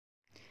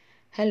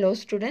Hello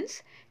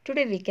students,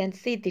 today we can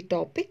see the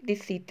topic the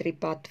C3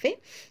 pathway,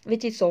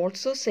 which is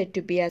also said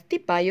to be as the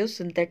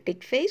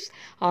biosynthetic phase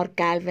or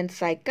Calvin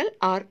cycle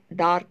or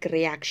dark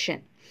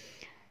reaction.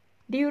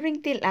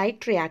 During the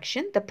light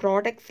reaction, the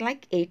products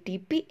like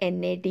ATP,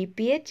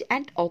 NADPH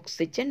and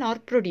oxygen are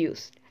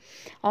produced.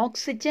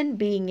 Oxygen,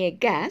 being a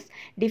gas,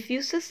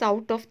 diffuses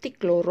out of the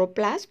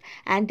chloroplast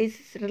and is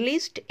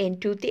released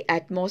into the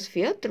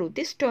atmosphere through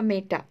the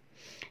stomata.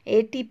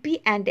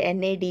 ATP and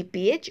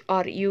NADPH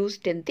are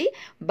used in the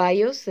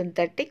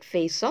biosynthetic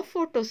phase of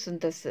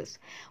photosynthesis.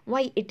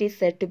 Why it is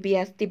said to be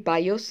as the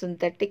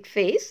biosynthetic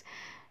phase?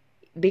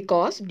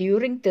 Because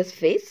during this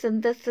phase,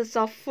 synthesis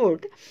of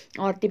food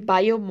or the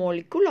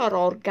biomolecule or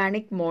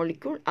organic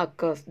molecule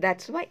occurs.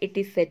 That's why it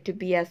is said to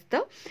be as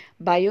the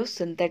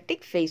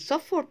biosynthetic phase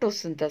of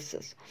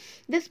photosynthesis.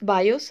 This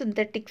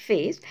biosynthetic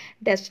phase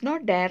does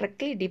not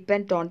directly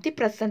depend on the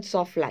presence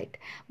of light,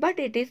 but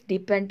it is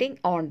depending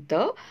on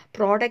the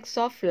products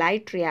of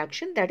light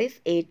reaction, that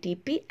is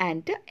ATP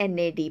and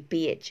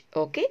NADPH.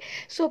 Okay,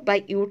 so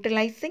by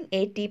utilizing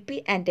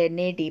ATP and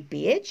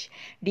NADPH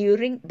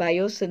during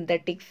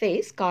biosynthetic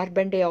phase,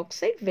 carbon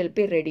dioxide will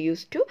be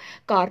reduced to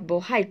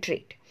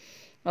carbohydrate.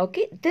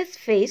 Okay, this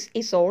phase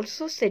is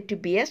also said to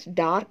be as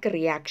dark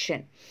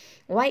reaction.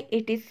 Why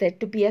it is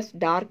said to be as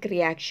dark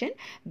reaction?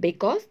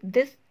 Because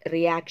this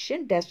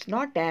reaction does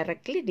not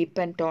directly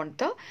depend on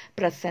the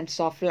presence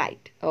of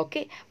light.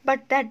 Okay,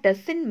 but that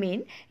doesn't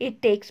mean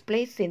it takes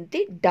place in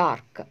the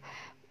dark.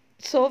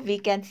 So we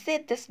can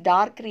say this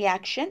dark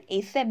reaction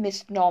is a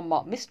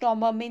misnomer.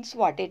 Misnomer means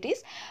what? It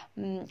is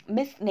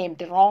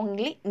misnamed,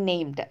 wrongly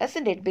named,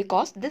 isn't it?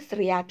 Because this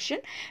reaction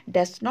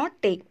does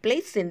not take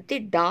place in the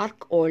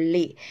dark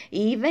only.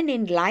 Even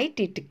in light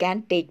it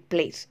can take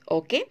place.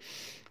 Okay.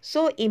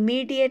 So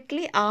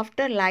immediately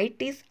after light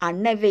is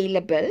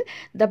unavailable,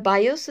 the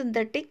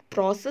biosynthetic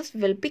process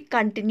will be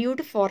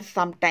continued for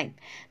some time.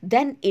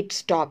 Then it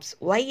stops.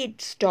 Why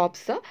it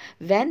stops?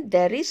 When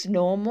there is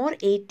no more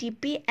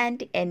ATP and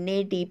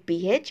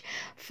NADPH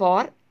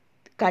for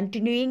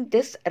continuing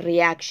this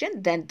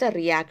reaction, then the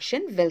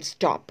reaction will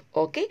stop.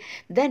 Okay.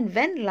 Then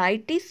when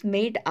light is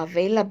made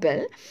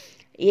available,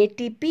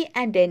 ATP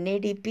and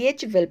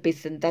NADPH will be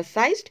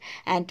synthesized,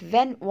 and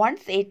when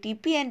once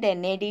ATP and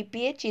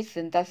NADPH is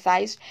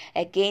synthesized,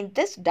 again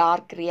this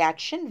dark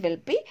reaction will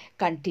be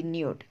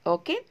continued.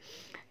 Okay.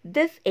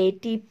 This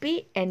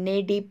ATP,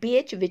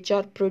 NADPH which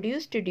are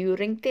produced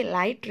during the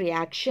light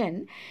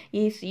reaction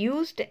is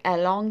used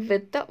along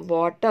with the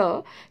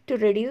water to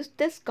reduce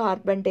this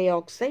carbon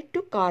dioxide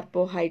to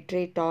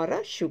carbohydrate or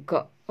a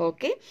sugar.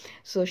 Okay,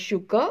 so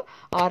sugar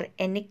or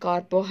any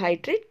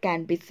carbohydrate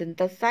can be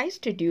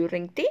synthesized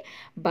during the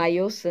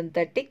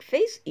biosynthetic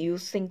phase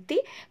using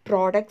the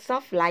products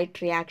of light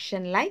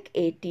reaction like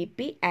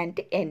ATP and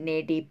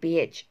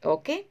NADPH.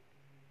 Okay.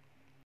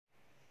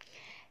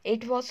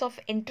 It was of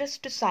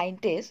interest to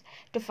scientists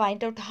to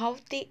find out how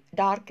the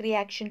dark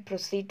reaction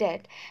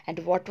proceeded and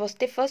what was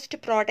the first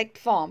product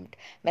formed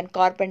when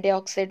carbon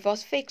dioxide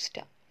was fixed.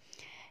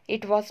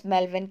 It was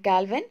Melvin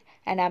Calvin,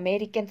 an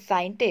American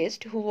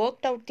scientist, who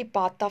worked out the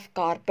path of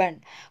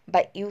carbon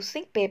by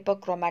using paper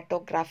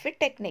chromatography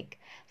technique.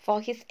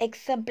 For his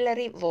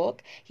exemplary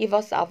work, he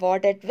was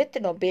awarded with the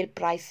Nobel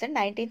Prize in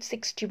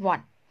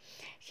 1961.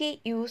 He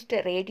used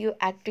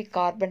radioactive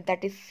carbon,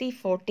 that is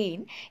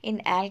C14, in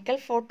algal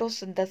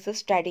photosynthesis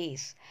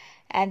studies,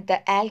 and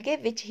the algae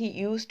which he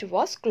used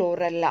was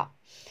chlorella.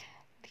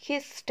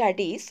 His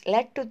studies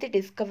led to the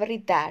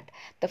discovery that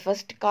the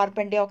first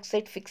carbon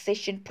dioxide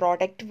fixation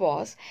product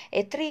was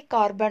a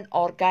 3-carbon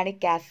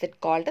organic acid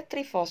called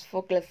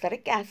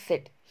 3-phosphoglyceric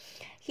acid.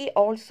 He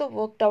also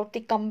worked out the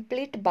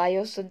complete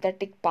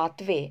biosynthetic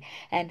pathway,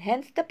 and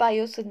hence the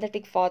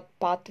biosynthetic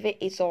pathway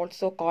is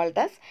also called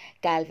as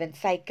Calvin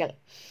cycle.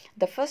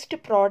 The first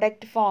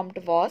product formed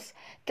was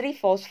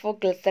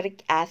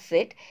 3-phosphoglyceric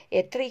acid,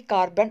 a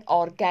 3-carbon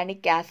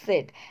organic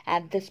acid,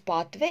 and this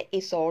pathway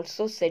is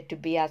also said to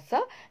be as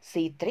a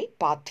C3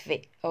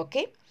 pathway.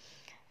 Okay.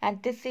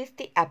 And this is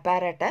the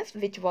apparatus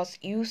which was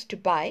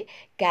used by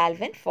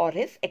Calvin for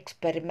his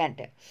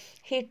experiment.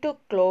 He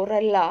took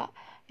chlorella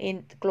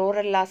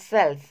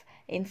cells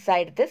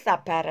inside this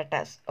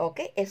apparatus.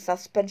 Okay, a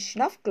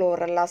suspension of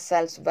chlorella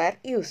cells were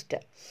used,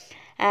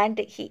 and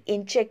he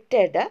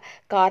injected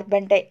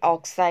carbon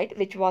dioxide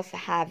which was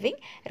having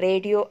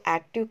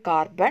radioactive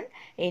carbon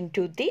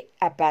into the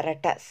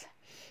apparatus,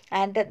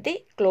 and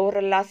the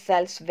chlorella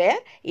cells were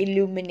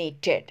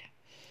illuminated.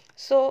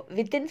 So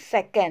within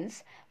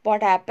seconds,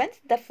 what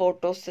happens? The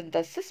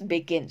photosynthesis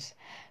begins.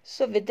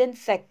 So within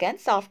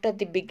seconds after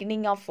the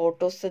beginning of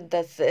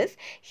photosynthesis,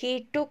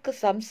 he took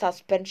some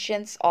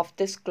suspensions of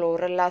this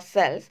chlorella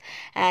cells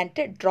and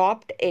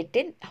dropped it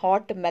in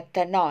hot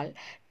methanol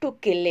to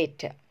kill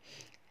it.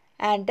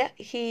 And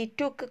he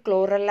took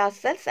chlorella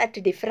cells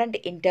at different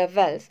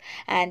intervals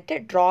and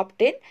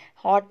dropped in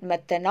hot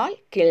methanol,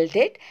 killed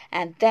it,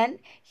 and then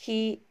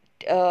he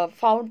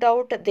found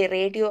out the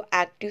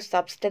radioactive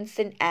substance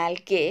in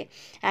algae,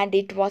 and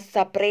it was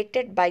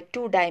separated by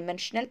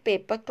 2-dimensional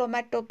paper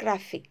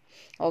chromatography.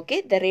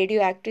 Okay, the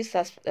radioactive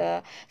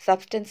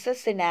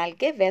substances in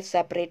algae were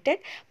separated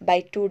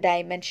by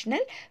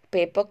two-dimensional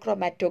paper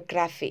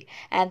chromatography,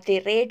 and the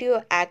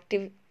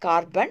radioactive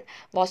carbon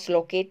was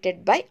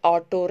located by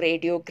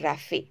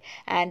autoradiography,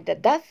 and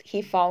thus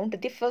he found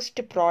the first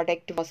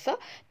product was a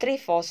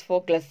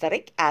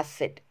 3-phosphoglyceric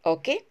acid.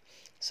 Okay.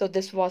 So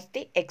this was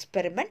the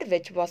experiment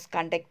which was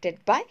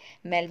conducted by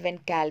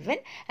Melvin Calvin,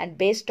 and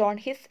based on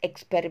his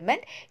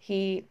experiment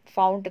he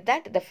found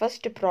that the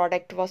first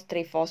product was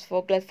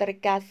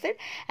 3-phosphoglyceric acid,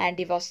 and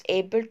he was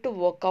able to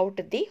work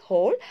out the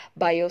whole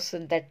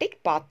biosynthetic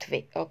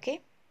pathway.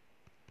 Okay.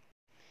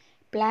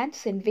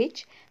 Plants in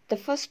which the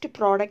first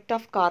product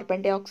of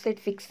carbon dioxide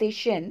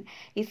fixation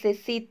is a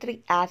C3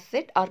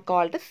 acid are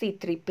called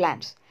C3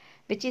 plants.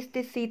 Which is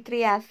the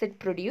C3 acid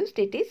produced?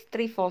 It is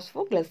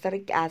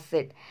 3-phosphoglyceric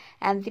acid,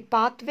 and the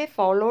pathway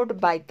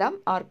followed by them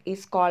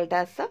is called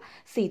as a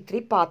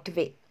C3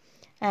 pathway.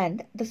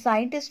 And the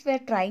scientists were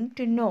trying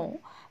to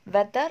know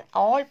whether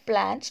all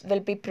plants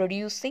will be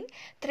producing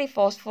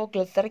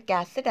 3-phosphoglyceric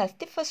acid as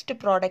the first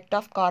product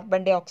of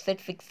carbon dioxide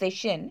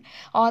fixation,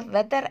 or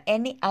whether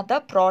any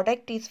other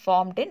product is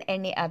formed in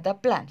any other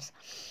plants.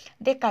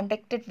 They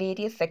conducted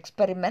various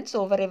experiments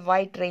over a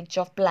wide range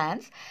of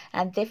plants,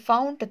 and they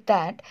found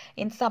that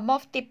in some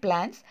of the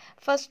plants,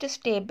 first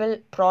stable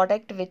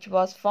product which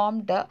was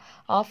formed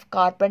of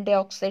carbon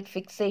dioxide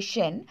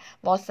fixation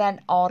was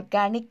an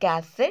organic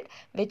acid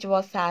which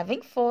was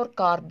having 4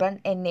 carbon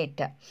in it,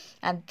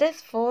 and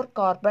this 4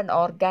 carbon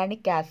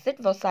organic acid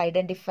was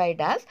identified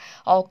as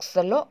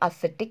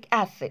oxaloacetic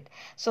acid.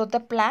 So the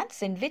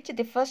plants in which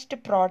the first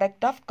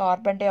product of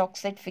carbon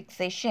dioxide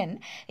fixation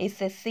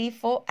is a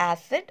C4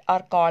 acid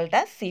are called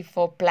as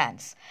C4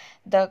 plants.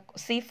 The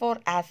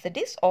C4 acid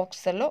is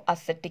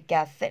oxaloacetic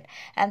acid,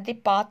 and the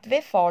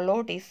pathway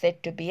followed is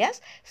said to be as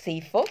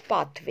C4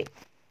 pathway.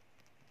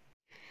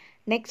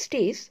 Next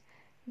is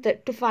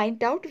to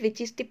find out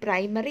which is the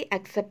primary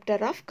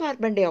acceptor of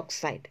carbon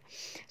dioxide.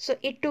 So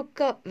it took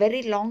a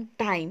very long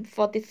time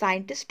for the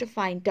scientists to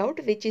find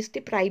out which is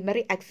the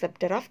primary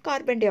acceptor of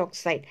carbon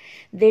dioxide.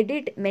 They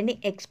did many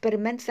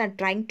experiments and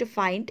trying to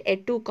find a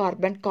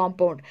 2-carbon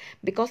compound,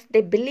 because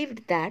they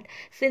believed that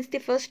since the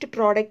first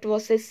product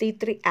was a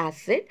C3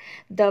 acid,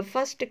 the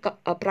first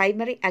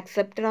primary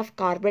acceptor of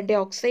carbon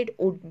dioxide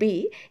would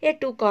be a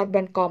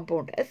 2-carbon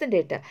compound, isn't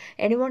it?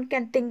 Anyone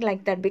can think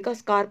like that,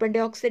 because carbon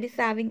dioxide is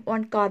having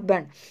 1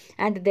 carbon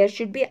and there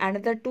should be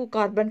another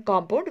 2-carbon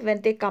compound.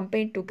 When they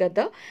combine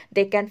together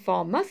they can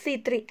form a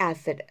C3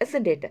 acid,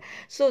 isn't it?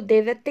 So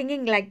they were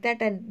thinking like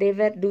that, and they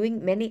were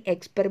doing many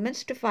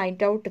experiments to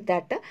find out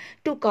that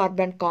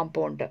 2-carbon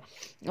compound.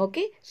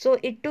 Okay, so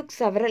it took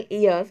several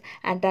years,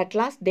 and at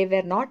last they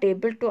were not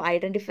able to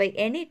identify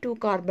any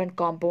 2-carbon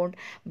compound,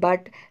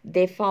 but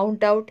they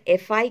found out a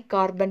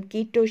 5-carbon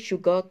keto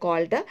sugar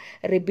called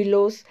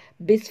ribulose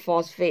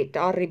bisphosphate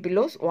or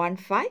ribulose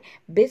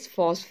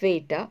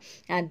 1,5-bisphosphate,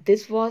 and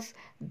this was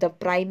the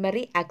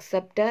primary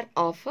acceptor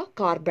of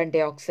carbon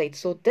dioxide.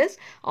 So this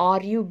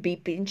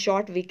RUBP, in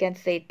short we can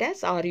say it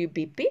as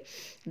RUBP,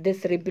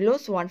 this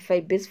ribulose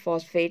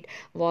 1,5-bisphosphate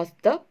was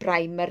the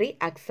primary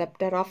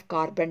acceptor of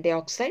carbon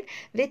dioxide,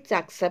 which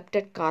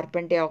accepted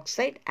carbon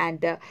dioxide,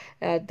 and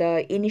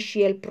the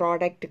initial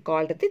product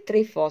called the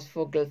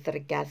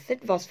 3-phosphoglyceric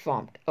acid was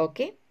formed.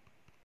 Okay.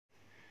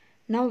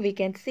 Now we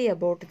can see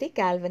about the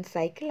Calvin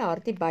cycle or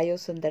the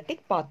biosynthetic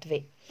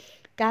pathway.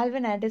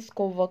 Calvin and his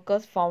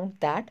co-workers found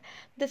that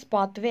this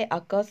pathway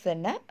occurs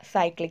in a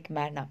cyclic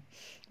manner,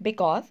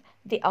 because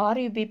the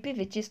RUBP,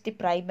 which is the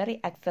primary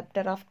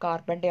acceptor of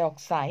carbon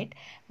dioxide,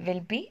 will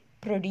be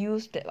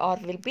produced or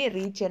will be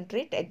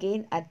regenerated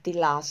again at the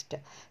last,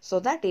 so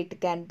that it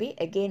can be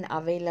again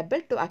available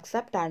to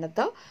accept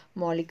another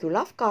molecule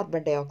of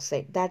carbon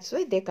dioxide. That's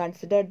why they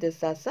consider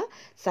this as a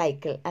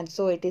cycle, and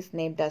so it is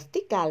named as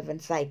the Calvin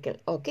cycle.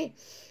 Okay.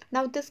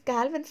 Now this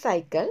Calvin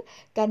cycle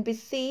can be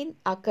seen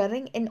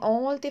occurring in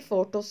all the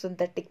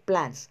photosynthetic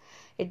plants.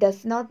 It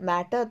does not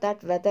matter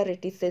that whether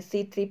it is a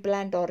C3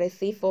 plant or a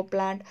C4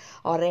 plant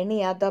or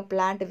any other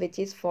plant which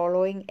is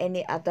following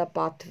any other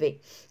pathway.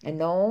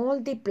 In all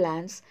the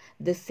plants,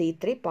 the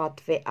C3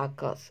 pathway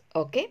occurs.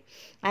 Okay.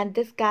 And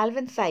this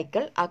Calvin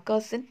cycle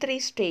occurs in 3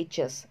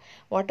 stages.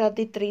 What are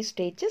the 3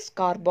 stages?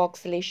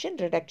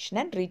 Carboxylation, reduction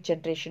and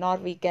regeneration, or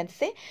we can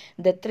say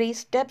the 3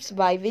 steps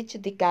by which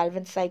the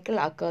Calvin cycle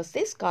occurs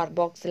is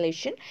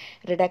carboxylation,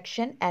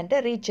 reduction and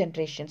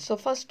regeneration. So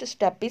first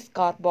step is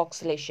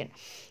carboxylation.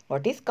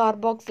 What is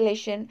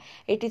carboxylation?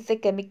 It is a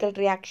chemical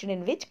reaction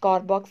in which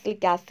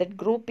carboxylic acid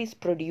group is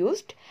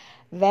produced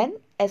when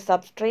a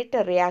substrate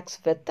reacts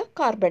with the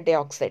carbon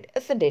dioxide,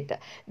 isn't it?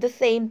 The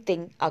same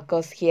thing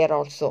occurs here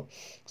also.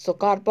 So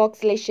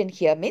carboxylation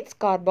here means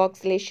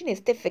carboxylation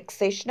is the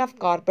fixation of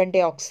carbon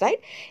dioxide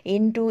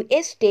into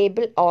a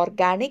stable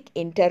organic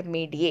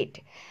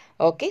intermediate.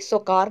 Okay, so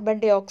carbon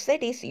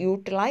dioxide is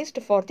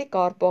utilized for the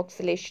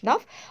carboxylation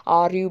of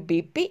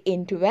RUBP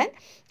into an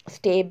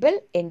stable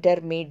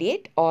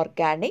intermediate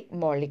organic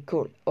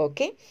molecule.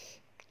 Okay.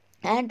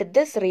 and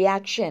this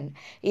reaction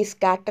is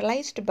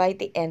catalyzed by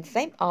the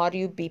enzyme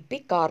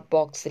RUBP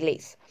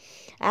carboxylase.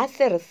 As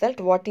a result,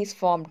 what is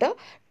formed?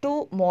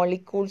 Two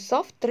molecules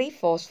of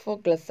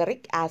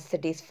 3-phosphoglyceric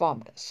acid is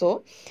formed.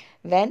 So,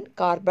 when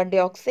carbon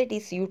dioxide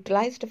is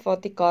utilized for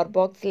the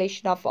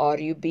carboxylation of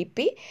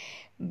RUBP,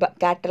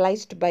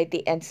 catalyzed by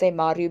the enzyme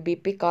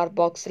RUBP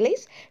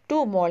carboxylase,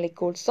 two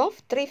molecules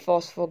of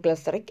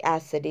 3-phosphoglyceric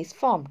acid is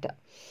formed.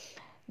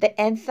 The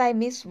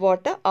enzyme is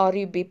what?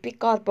 RUBP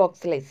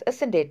carboxylase,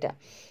 isn't it?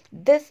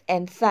 This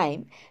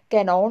enzyme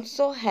can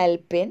also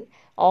help in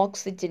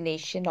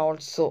oxygenation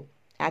also.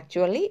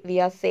 Actually, we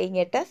are saying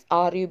it as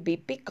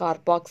RUBP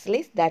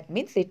carboxylase. That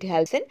means it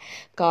helps in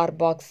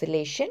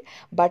carboxylation,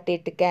 but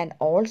it can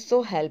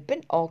also help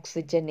in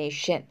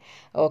oxygenation.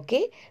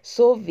 Okay,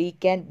 so we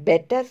can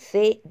better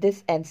say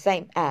this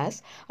enzyme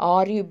as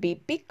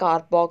RUBP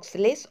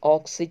carboxylase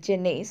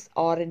oxygenase,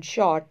 or in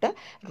short,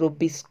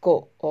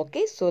 Rubisco.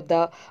 Okay, so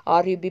the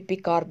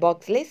RUBP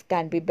carboxylase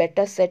can be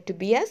better said to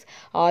be as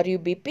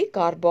RUBP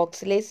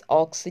carboxylase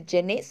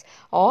oxygenase,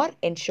 or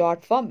in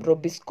short form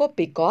Rubisco,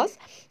 because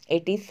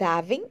it is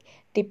having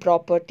the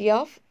property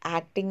of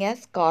acting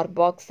as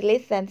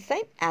carboxylase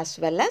enzyme as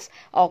well as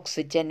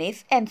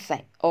oxygenase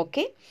enzyme.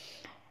 Okay.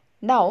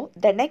 Now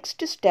the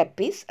next step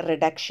is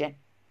reduction.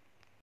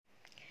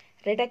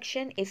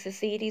 Reduction is a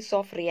series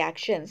of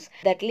reactions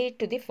that lead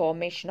to the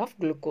formation of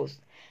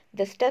glucose.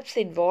 The steps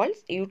involve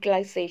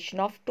utilization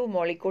of 2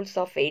 molecules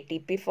of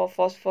ATP for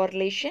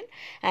phosphorylation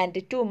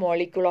and 2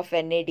 molecules of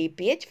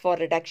NADPH for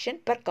reduction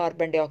per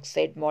carbon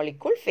dioxide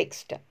molecule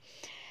fixed.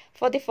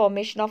 For the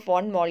formation of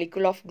 1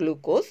 molecule of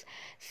glucose,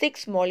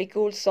 6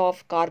 molecules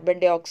of carbon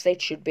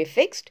dioxide should be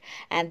fixed,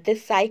 and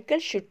this cycle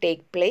should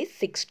take place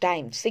 6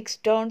 times. 6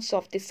 turns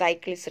of the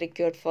cycle is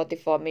required for the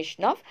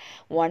formation of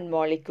 1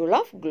 molecule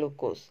of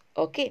glucose.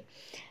 Okay.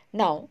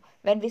 Now,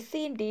 when we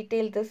see in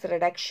detail this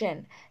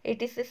reduction,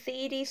 it is a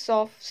series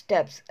of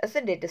steps,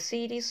 isn't it? A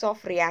series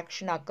of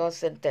reaction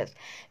occurs in this.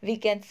 We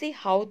can see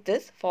how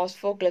this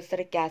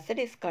phosphoglyceric acid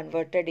is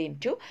converted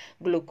into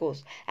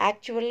glucose.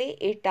 Actually,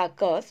 it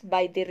occurs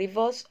by the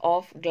reverse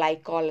of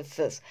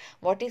glycolysis.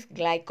 What is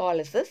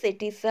glycolysis?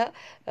 It is a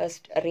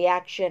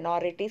reaction,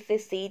 or it is a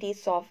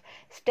series of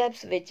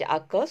steps which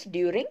occurs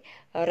during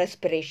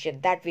respiration,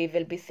 that we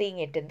will be seeing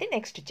it in the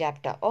next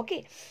chapter.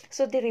 Okay,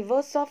 so the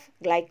reverse of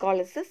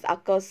glycolysis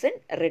occurs in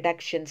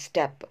reduction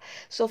step.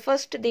 So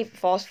first, the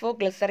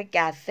phosphoglyceric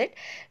acid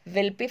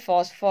will be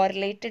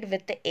phosphorylated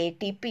with the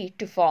ATP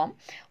to form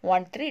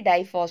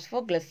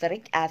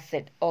 1,3-diphosphoglyceric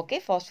acid. Okay,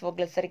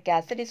 phosphoglyceric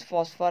acid is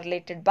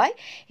phosphorylated by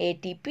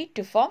ATP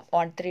to form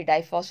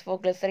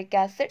 1,3-diphosphoglyceric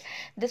acid.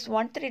 This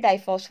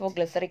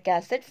 1,3-diphosphoglyceric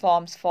acid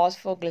forms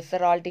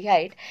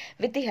phosphoglyceraldehyde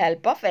with the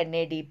help of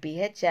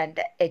NADPH and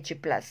H+.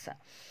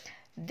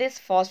 This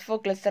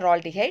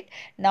phosphoglyceraldehyde,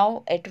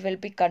 now it will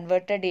be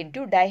converted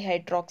into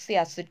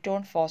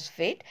dihydroxyacetone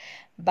phosphate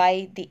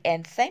by the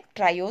enzyme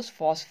triose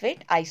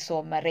phosphate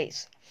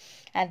isomerase.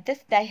 And this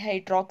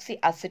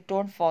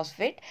dihydroxyacetone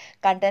phosphate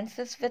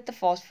condenses with the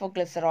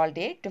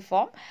phosphoglyceraldehyde to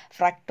form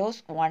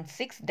fructose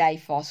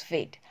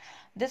 1,6-diphosphate.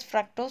 This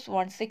fructose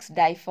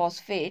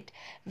 1,6-diphosphate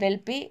will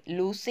be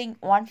losing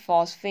one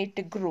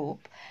phosphate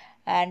group,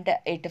 and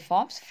it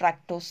forms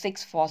fructose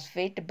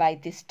 6-phosphate by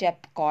the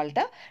step called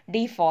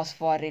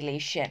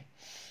dephosphorylation.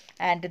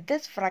 And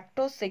this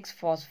fructose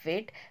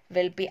 6-phosphate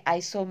will be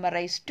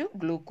isomerized to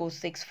glucose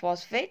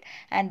 6-phosphate,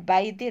 and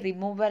by the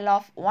removal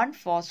of one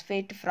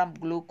phosphate from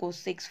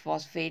glucose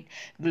 6-phosphate,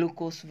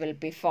 glucose will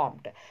be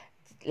formed.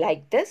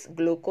 Like this,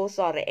 glucose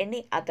or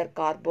any other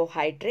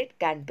carbohydrate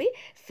can be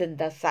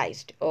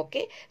synthesized.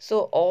 Okay,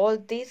 so all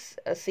these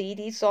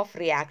series of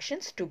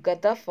reactions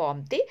together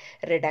form the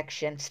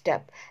reduction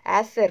step.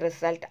 As a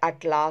result,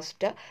 at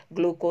last,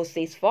 glucose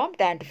is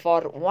formed, and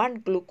for one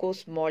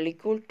glucose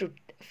molecule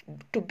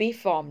to be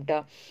formed,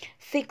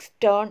 6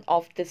 turn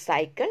of the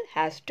cycle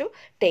has to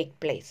take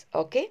place.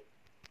 Okay.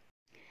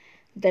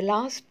 The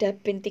last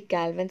step in the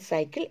Calvin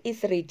cycle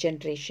is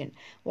regeneration.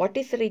 What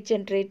is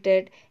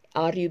regenerated?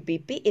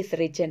 RUBP is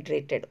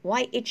regenerated.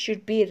 Why it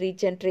should be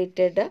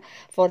regenerated?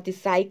 For the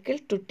cycle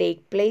to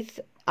take place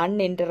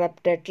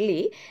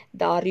uninterruptedly,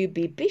 the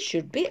RUBP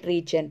should be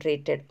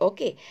regenerated.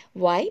 Okay.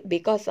 Why?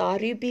 Because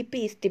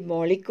RUBP is the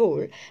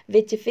molecule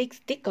which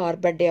fixes the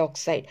carbon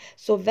dioxide.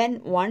 So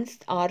when once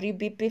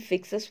RUBP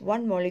fixes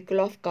one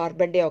molecule of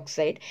carbon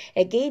dioxide,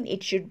 again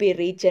it should be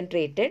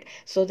regenerated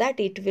so that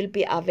it will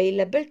be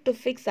available to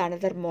fix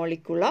another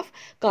molecule of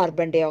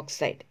carbon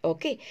dioxide.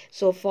 Okay.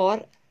 So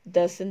for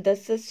the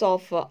synthesis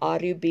of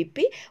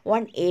RUBP,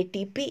 one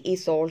ATP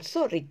is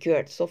also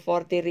required. So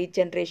for the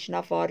regeneration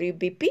of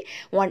RUBP,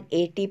 one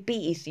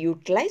ATP is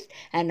utilized,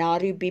 and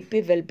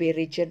RUBP will be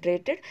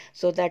regenerated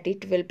so that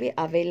it will be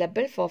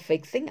available for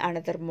fixing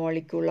another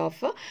molecule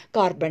of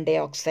carbon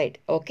dioxide.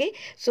 Okay,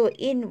 so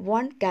in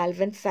one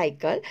Calvin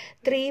cycle,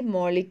 3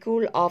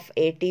 molecule of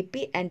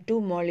ATP and 2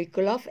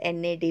 molecule of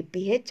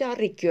NADPH are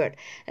required,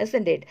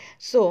 isn't it?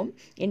 So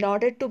in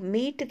order to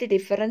meet the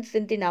difference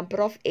in the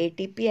number of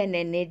ATP and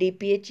NADPH,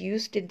 NADPH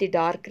used in the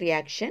dark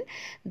reaction,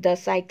 the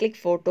cyclic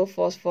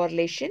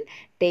photophosphorylation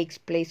takes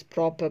place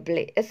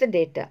probably, isn't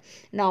it?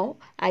 Now,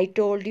 I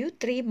told you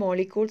 3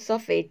 molecules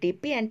of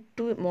ATP and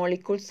 2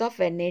 molecules of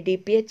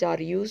NADPH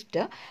are used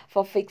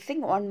for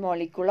fixing 1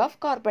 molecule of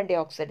carbon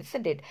dioxide,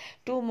 isn't it?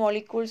 2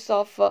 molecules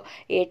of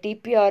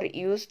ATP are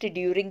used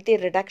during the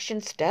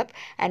reduction step,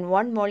 and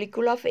 1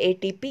 molecule of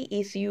ATP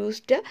is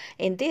used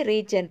in the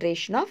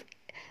regeneration of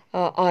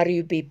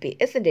RUBP,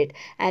 isn't it?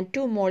 And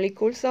 2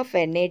 molecules of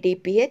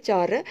NADPH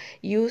are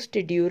used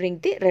during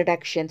the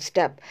reduction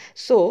step.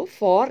 So,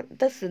 for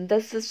the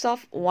synthesis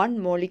of 1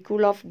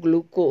 molecule of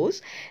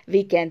glucose,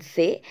 we can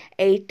say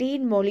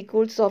 18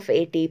 molecules of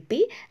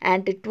ATP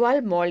and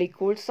 12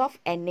 molecules of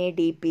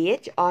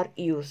NADPH are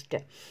used.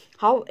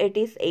 How it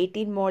is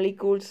 18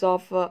 molecules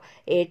of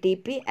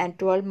ATP and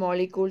 12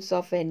 molecules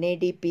of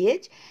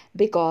NADPH?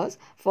 Because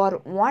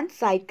for one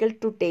cycle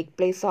to take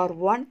place or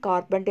one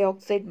carbon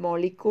dioxide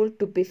molecule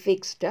to be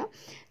fixed,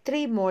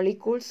 3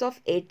 molecules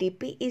of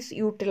ATP is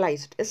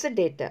utilized, isn't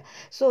it?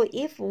 So,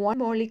 if 1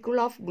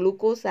 molecule of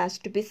glucose has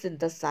to be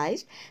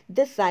synthesized,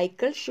 this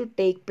cycle should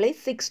take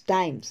place 6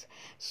 times.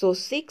 So,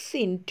 6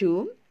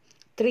 into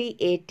 3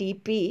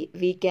 ATP,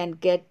 we can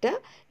get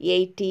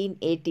 18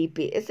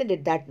 ATP, isn't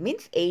it? That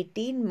means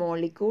 18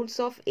 molecules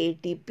of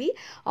ATP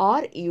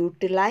are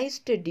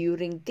utilized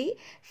during the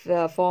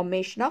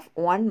formation of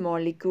 1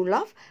 molecule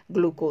of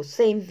glucose.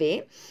 Same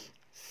way,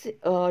 2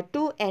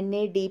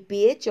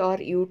 NADPH are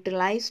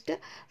utilized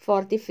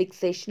for the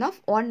fixation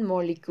of 1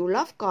 molecule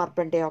of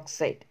carbon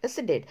dioxide,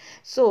 isn't it?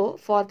 So,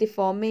 for the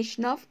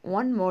formation of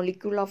 1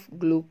 molecule of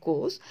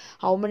glucose,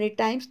 how many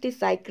times the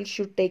cycle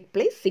should take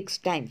place? 6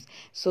 times.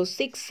 So,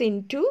 6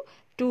 into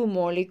 2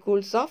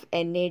 molecules of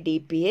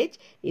NADPH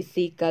is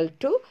equal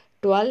to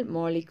 12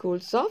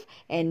 molecules of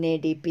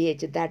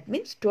NADPH. That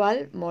means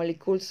 12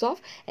 molecules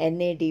of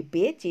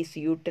NADPH is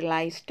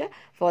utilized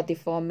for the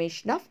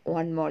formation of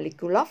 1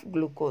 molecule of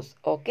glucose.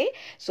 Okay.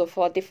 So,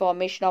 for the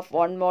formation of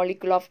 1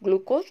 molecule of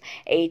glucose,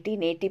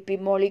 18 ATP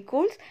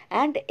molecules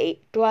and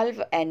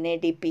 12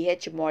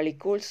 NADPH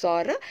molecules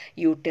are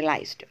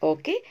utilized.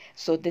 Okay.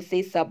 So, this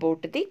is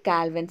about the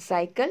Calvin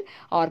cycle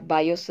or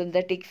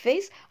biosynthetic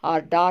phase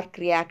or dark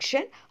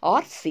reaction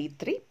or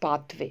C3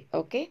 pathway.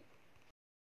 Okay.